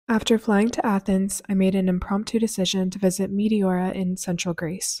After flying to Athens, I made an impromptu decision to visit Meteora in central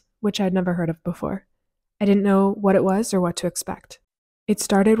Greece, which I'd never heard of before. I didn't know what it was or what to expect. It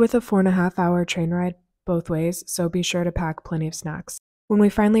started with a 4.5 hour train ride both ways, so be sure to pack plenty of snacks. When we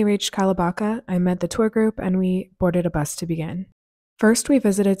finally reached Kalabaka, I met the tour group and we boarded a bus to begin. First, we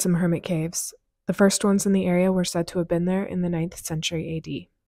visited some hermit caves. The first ones in the area were said to have been there in the 9th century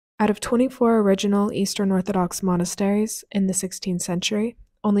AD. Out of 24 original Eastern Orthodox monasteries in the 16th century,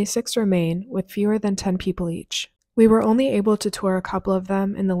 only 6 remain, with fewer than 10 people each. We were only able to tour a couple of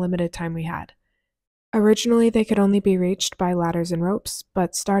them in the limited time we had. Originally, they could only be reached by ladders and ropes,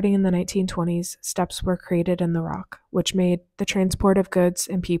 but starting in the 1920s, steps were created in the rock, which made the transport of goods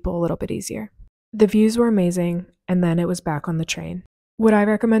and people a little bit easier. The views were amazing, and then it was back on the train. Would I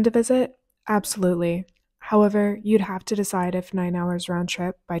recommend a visit? Absolutely. However, you'd have to decide if 9 hours round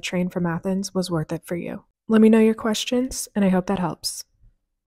trip by train from Athens was worth it for you. Let me know your questions, and I hope that helps.